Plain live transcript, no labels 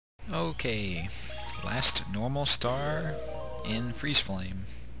Okay, last normal star in Freezeflame.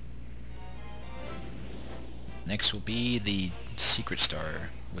 Next will be the secret star,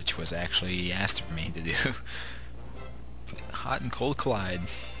 which was actually asked of me to do. Hot and cold collide.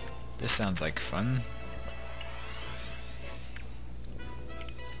 This sounds like fun.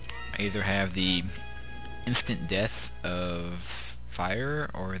 I either have the instant death of fire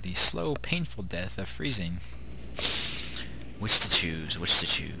or the slow, painful death of freezing. Which to choose? Which to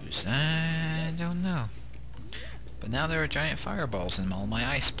choose? I don't know. But now there are giant fireballs in all my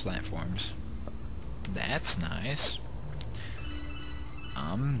ice platforms. That's nice.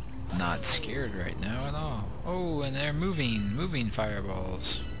 I'm not scared right now at all. Oh, and they're moving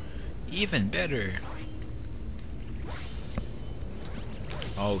fireballs. Even better.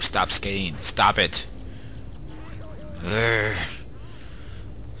 Oh, stop skating. Stop it. Urgh.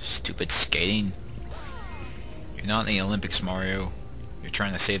 Stupid skating. You're not in the Olympics, Mario. You're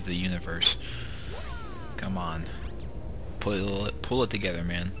trying to save the universe. Come on. Pull it together,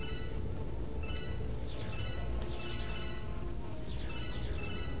 man.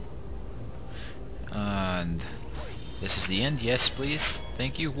 And this is the end. Yes, please.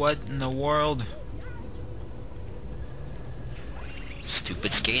 Thank you. What in the world?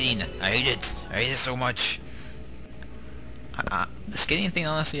 Stupid skating. I hate it. I hate it so much. The skating thing,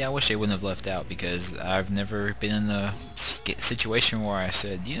 honestly, I wish they wouldn't have left out, because I've never been in a situation where I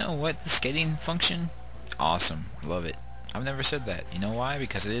said, you know what, the skating function? Awesome. Love it. I've never said that. You know why?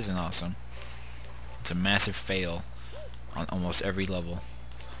 Because it isn't awesome. It's a massive fail on almost every level.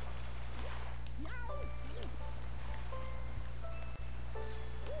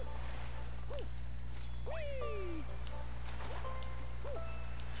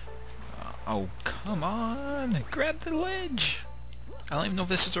 Oh, come on! Grab the ledge! I don't even know if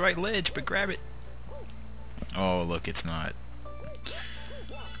this is the right ledge, but grab it! Oh, look, it's not.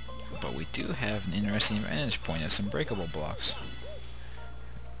 But we do have an interesting vantage point of some breakable blocks.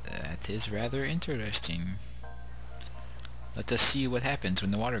 That is rather interesting. Let us see what happens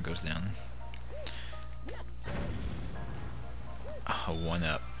when the water goes down. Oh,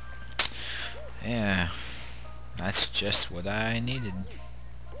 1-up. Yeah, that's just what I needed.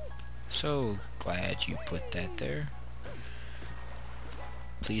 So glad you put that there.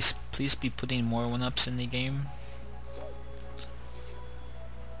 Please be putting more 1-ups in the game.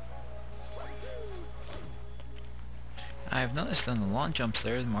 I've noticed on the long jumps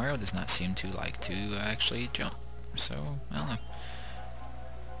there, Mario does not seem to like to actually jump. So, I don't know.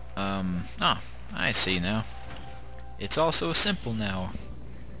 Oh, I see now. It's also simple now.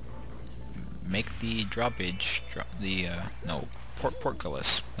 Make the drawbridge, no,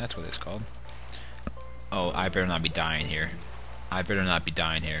 portcullis. That's what it's called. Oh, I better not be dying here. I better not be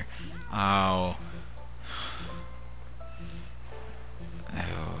dying here. Oh.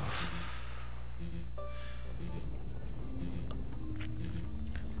 Oh.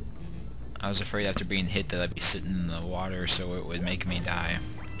 I was afraid after being hit that I'd be sitting in the water, so it would make me die.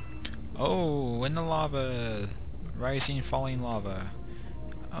 Oh, in the lava. Rising, falling lava.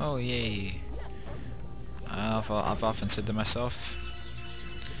 Oh, yay. I've often said to myself,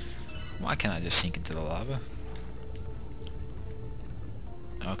 why can't I just sink into the lava?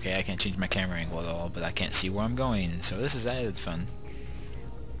 Okay, I can't change my camera angle at all, but I can't see where I'm going, so this is added fun.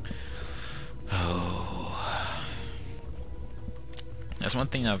 Oh. That's one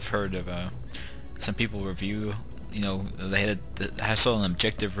thing I've heard of some people review. You know, I saw an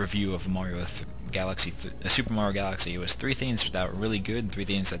objective review of Mario Galaxy, Super Mario Galaxy. It was 3 things that were really good and 3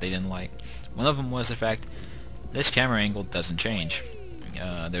 things that they didn't like. One of them was the fact this camera angle doesn't change.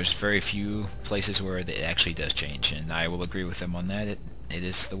 There's very few places where it actually does change, and I will agree with them on that. It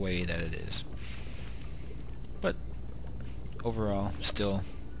is the way that it is. But overall, still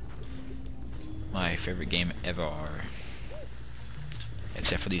my favorite game ever.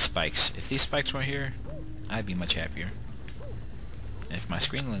 Except for these spikes. If these spikes weren't here, I'd be much happier. If my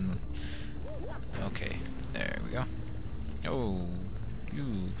screen... Okay, there we go. Oh,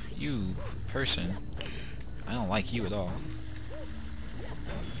 you person. I don't like you at all.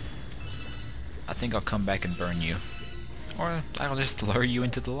 I think I'll come back and burn you. Or I'll just lure you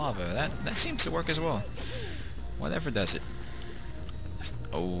into the lava. That seems to work as well. Whatever does it.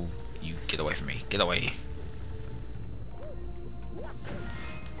 Oh, you get away from me. Get away.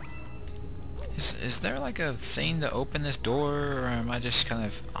 Is there like a thing to open this door, or am I just kind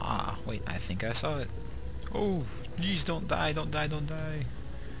of... Ah, wait, I think I saw it. Oh, please don't die, don't die, don't die.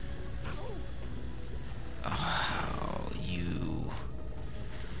 Oh, you...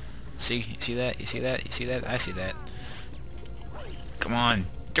 See? You see that? You see that? You see that? I see that. Come on,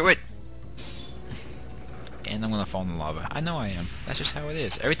 do it! And And I'm gonna fall in the lava. I know I am. That's just how it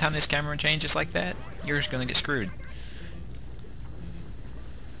is. Every time this camera changes like that, you're just gonna get screwed.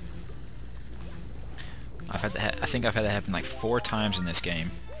 I think I've had that happen like 4 times in this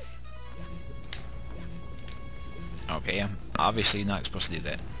game. Okay, I'm obviously not supposed to do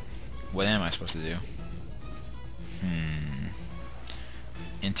that. What am I supposed to do?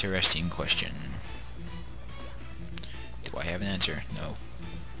 Interesting question. Do I have an answer? No.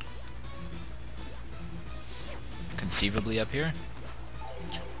 Conceivably up here?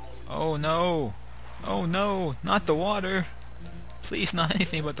 Oh no! Oh no! Not the water! Please, not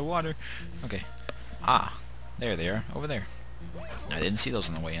anything but the water. Okay. Ah, there they are, over there. I didn't see those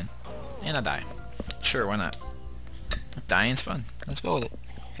on the way in. And I die. Sure, why not? Dying's fun. Let's go with it.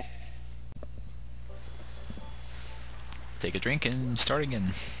 Take a drink and start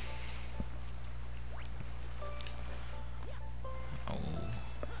again.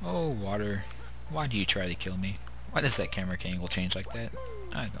 Oh, water. Why do you try to kill me? Why does that camera angle change like that?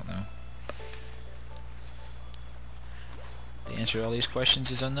 I don't know. The answer to all these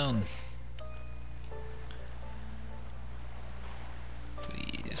questions is unknown.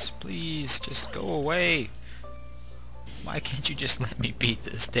 Please, please, just go away. Why can't you just let me beat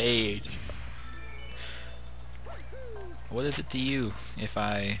the stage? What is it to you if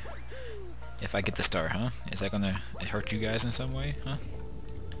I get the star, huh? Is that gonna hurt you guys in some way, huh?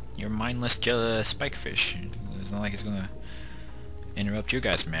 You're mindless spikefish. It's not like it's gonna interrupt your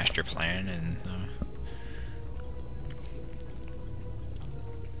guys' master plan, and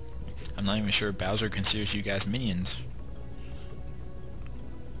I'm not even sure Bowser considers you guys minions.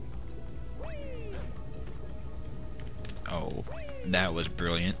 Oh, that was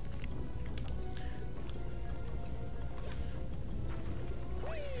brilliant.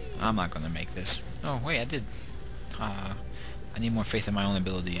 I'm not gonna make this. Oh wait, I did. I need more faith in my own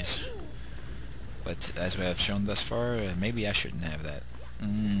abilities. But as we have shown thus far, maybe I shouldn't have that.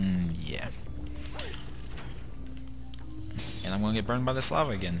 Yeah. And I'm gonna get burned by this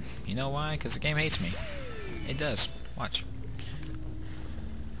lava again. You know why? Because the game hates me. It does. Watch.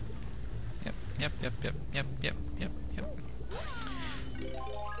 Yep.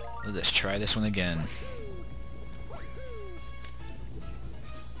 Let's try this one again.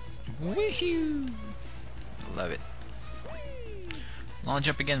 Woohoo! Love it. Long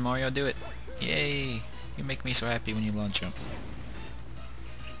jump again, Mario, do it. Yay! You make me so happy when you long jump.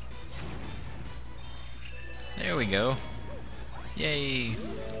 There we go. Yay!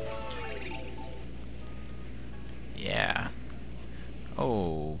 Yeah.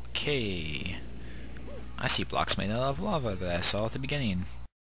 Okay. I see blocks made out of lava that I saw at the beginning.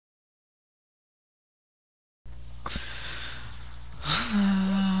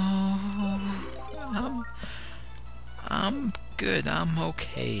 I'm good. I'm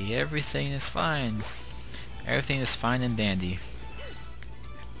okay. Everything is fine. Everything is fine and dandy.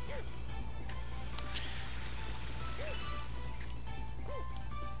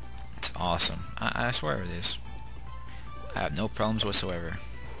 It's awesome. I swear it is. I have no problems whatsoever.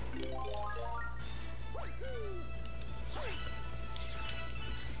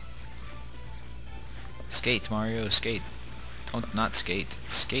 Skate, Mario, skate. Oh, not skate.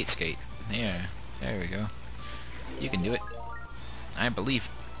 Skate. Yeah, there we go. You can do it. I believe.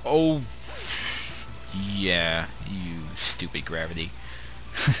 Oh, yeah, you stupid gravity.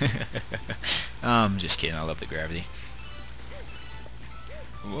 I'm just kidding. I love the gravity.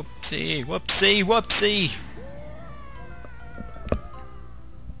 Whoopsie, whoopsie, whoopsie.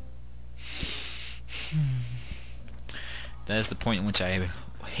 That is the point in which I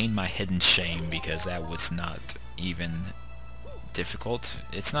hang my head in shame, because that was not even difficult.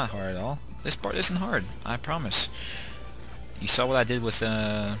 It's not hard at all. This part isn't hard, I promise. You saw what I did with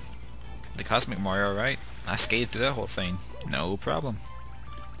the Cosmic Mario, right? I skated through that whole thing. No problem.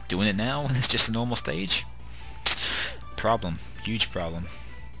 Doing it now when it's just a normal stage? Problem. Huge problem.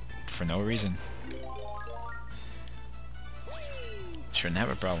 For no reason. Shouldn't have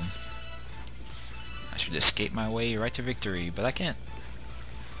a problem. I should escape my way right to victory, but I can't.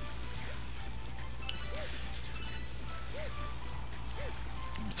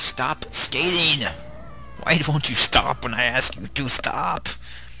 Stop skating! Why won't you stop when I ask you to stop?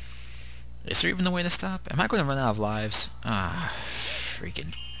 Is there even a way to stop? Am I going to run out of lives? Ah,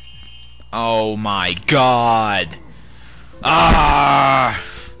 freaking... Oh my god! Ah!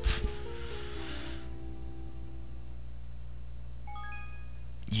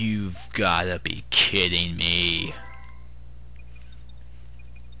 You've gotta be kidding me.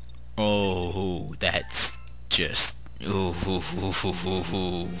 Oh, that's just... Ooh,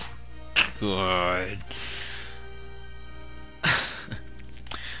 God.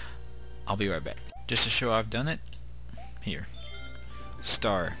 I'll be right back. just to show I've done it, here.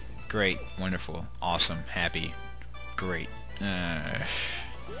 Star. Great. Wonderful. Awesome. Happy. Great.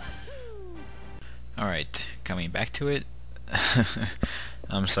 Alright, coming back to it.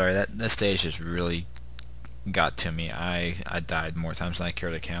 I'm sorry, that stage just really got to me. I died more times than I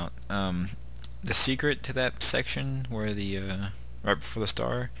care to count. The secret to that section where the right before the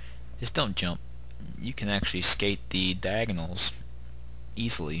star is don't jump. You can actually skate the diagonals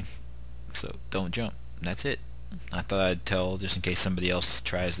easily, so don't jump. That's it. I thought I'd tell just in case somebody else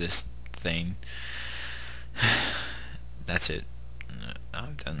tries this thing. That's it.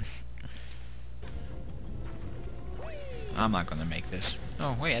 I'm done. I'm not gonna make this.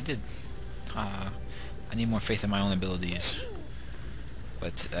 Oh wait, I did. I need more faith in my own abilities.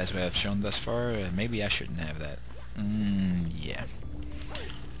 But as we have shown thus far, maybe I shouldn't have that. Yeah.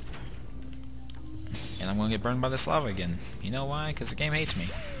 And I'm gonna get burned by this lava again. You know why? Because the game hates me.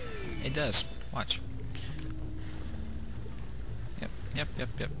 It does. Watch. Yep.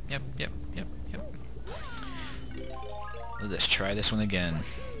 Let's try this one again.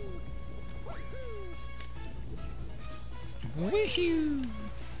 Woohoo!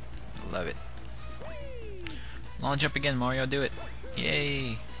 Love it. Long jump again, Mario, do it.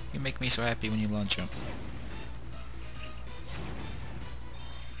 Yay! You make me so happy when you long jump.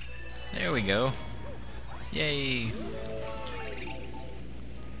 There we go. Yay!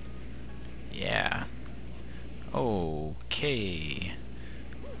 Yeah. Okay.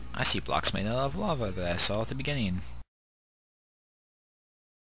 I see blocks made out of lava that I saw at the beginning.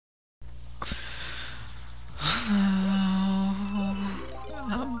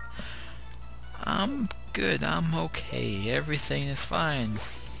 I'm good. I'm okay. Everything is fine.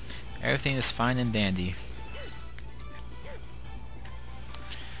 Everything is fine and dandy.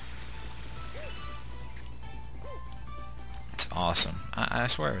 It's awesome. I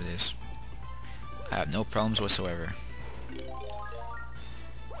swear it is. I have no problems whatsoever.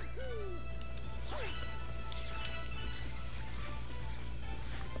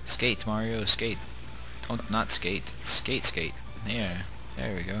 Skate, Mario, skate. Don't not skate. Skate. Yeah,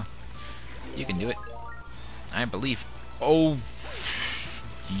 there we go. You can do it. I believe. Oh,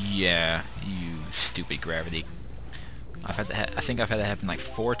 yeah, you stupid gravity. I think I've had that happen like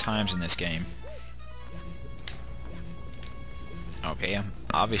 4 times in this game. Okay, I'm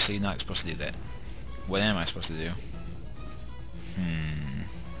obviously not supposed to do that. What am I supposed to do?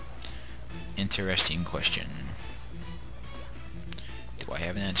 Interesting question. Do I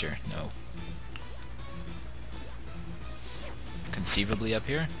have an answer? No. Conceivably up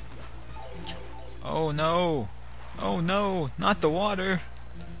here? Oh no! Oh no! Not the water!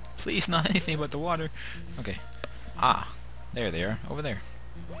 Please, not anything but the water. Okay. Ah! There they are. Over there.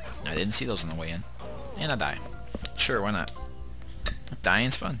 I didn't see those on the way in. And I die. Sure, why not?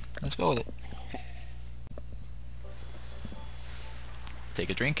 Dying's fun. Let's go with it. Take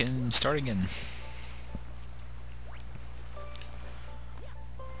a drink and start again.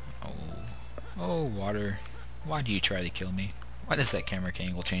 Oh, water. Why do you try to kill me? Why does that camera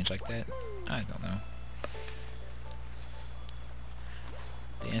angle change like that? I don't know.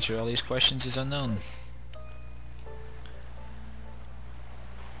 The answer to all these questions is unknown.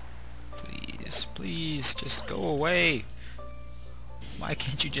 Please, just go away. Why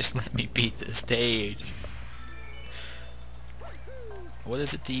can't you just let me beat the stage? What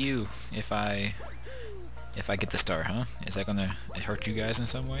is it to you if I get the star, huh? Is that gonna hurt you guys in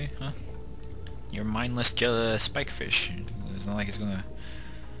some way, huh? You're mindless spikefish. It's not like it's gonna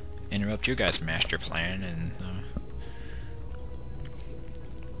interrupt your guys' master plan, and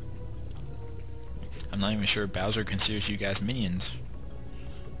I'm not even sure Bowser considers you guys minions.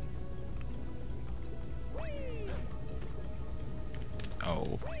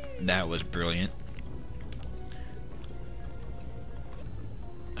 Oh, that was brilliant.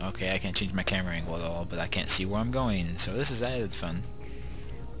 Okay, I can't change my camera angle at all, but I can't see where I'm going, so this is added fun.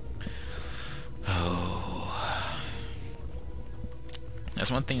 Oh,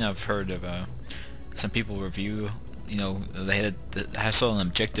 that's one thing I've heard of. Some people review. You know, I saw an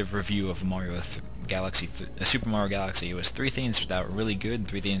objective review of Galaxy, Super Mario Galaxy. It was 3 things that were really good, and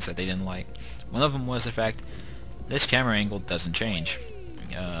 3 things that they didn't like. One of them was the fact this camera angle doesn't change.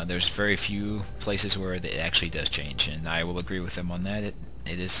 There's very few places where it actually does change, and I will agree with them on that.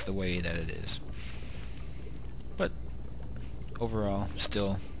 It is the way that it is. But overall,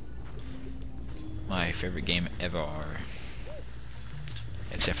 still my favorite game ever.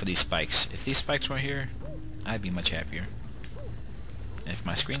 Except for these spikes. If these spikes weren't here, I'd be much happier. If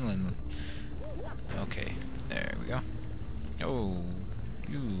my screen... Okay, there we go. Oh,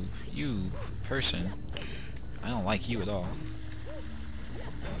 you person. I don't like you at all.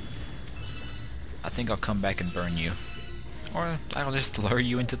 I think I'll come back and burn you. Or I'll just lure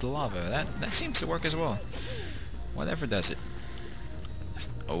you into the lava. That seems to work as well. Whatever does it.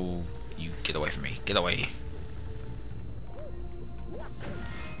 Oh, you get away from me. Get away.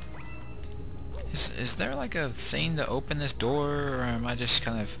 Is there like a thing to open this door, or am I just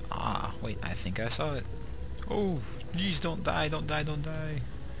kind of... Ah, wait, I think I saw it. Oh, please don't die, don't die, don't die.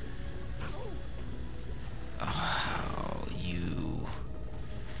 Oh, you...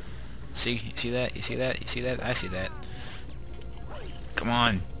 See that? You see that? You see that? I see that. Come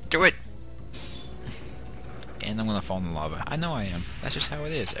on, do it! And I'm gonna fall in the lava. I know I am. That's just how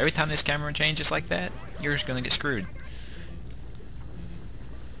it is. Every time this camera changes like that, you're just gonna get screwed.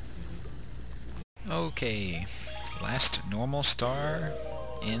 Okay, last normal star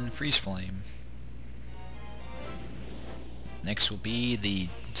in Freezeflame. Next will be the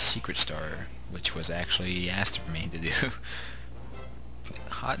secret star, which was actually asked of me to do.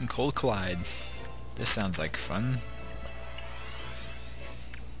 Hot and cold collide. This sounds like fun.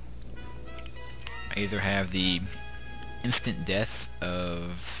 I either have the instant death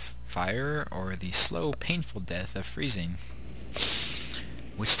of fire or the slow, painful death of freezing.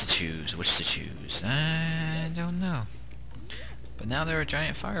 Which to choose? Which to choose? I don't know. But now there are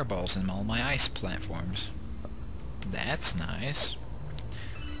giant fireballs in all my ice platforms. That's nice.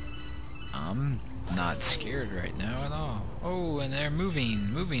 I'm not scared right now at all. Oh, and they're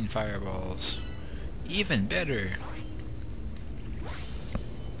moving fireballs. Even better.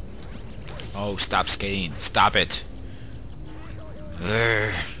 Oh, stop skating. Stop it.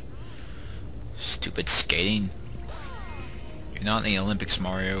 Urgh. Stupid skating. You're not in the Olympics,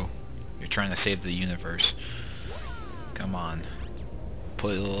 Mario. You're trying to save the universe. Come on.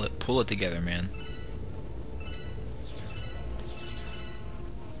 Pull it together, man.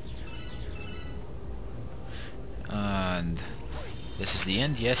 And this is the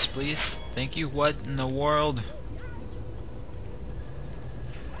end. Yes, please. Thank you. What in the world?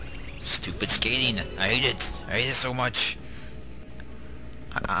 Stupid skating. I hate it. I hate it so much.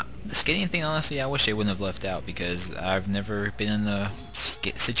 The skating thing, honestly, I wish they wouldn't have left out, because I've never been in a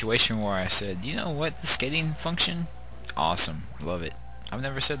situation where I said, you know what, the skating function? Awesome. Love it. I've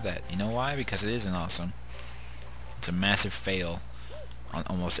never said that. You know why? Because it isn't awesome. It's a massive fail on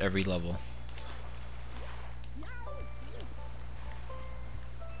almost every level.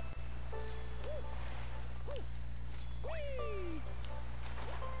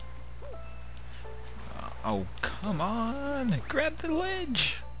 Oh, come on! Grab the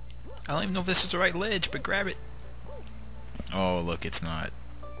ledge! I don't even know if this is the right ledge, but grab it! Oh, look, it's not.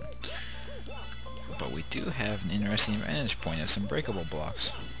 But we do have an interesting vantage point of some breakable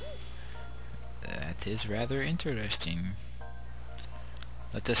blocks. That is rather interesting.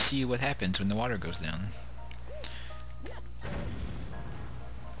 Let us see what happens when the water goes down.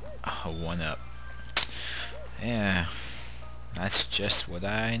 Oh, 1-up. Yeah, that's just what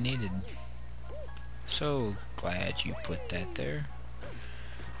I needed. So glad you put that there.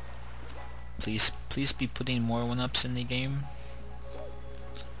 Please be putting more 1-ups in the game.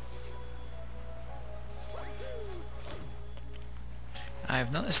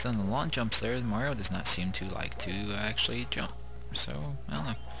 I've noticed on the long jumps there, Mario does not seem to like to actually jump. So, I don't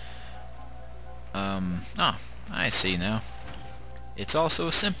know. Oh, I see now. It's also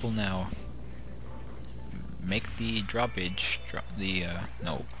simple now. Make the drawbridge,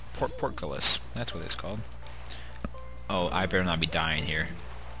 no, portcullis. That's what it's called. Oh, I better not be dying here.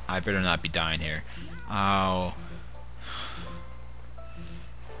 I better not be dying here. Oh.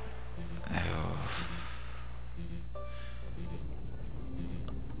 Oh.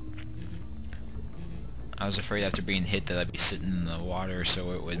 I was afraid after being hit that I'd be sitting in the water,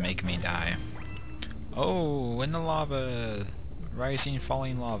 so it would make me die. Oh, in the lava. Rising,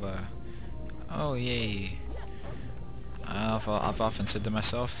 falling lava. Oh, yay. I've often said to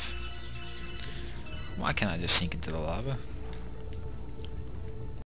myself, why can't I just sink into the lava?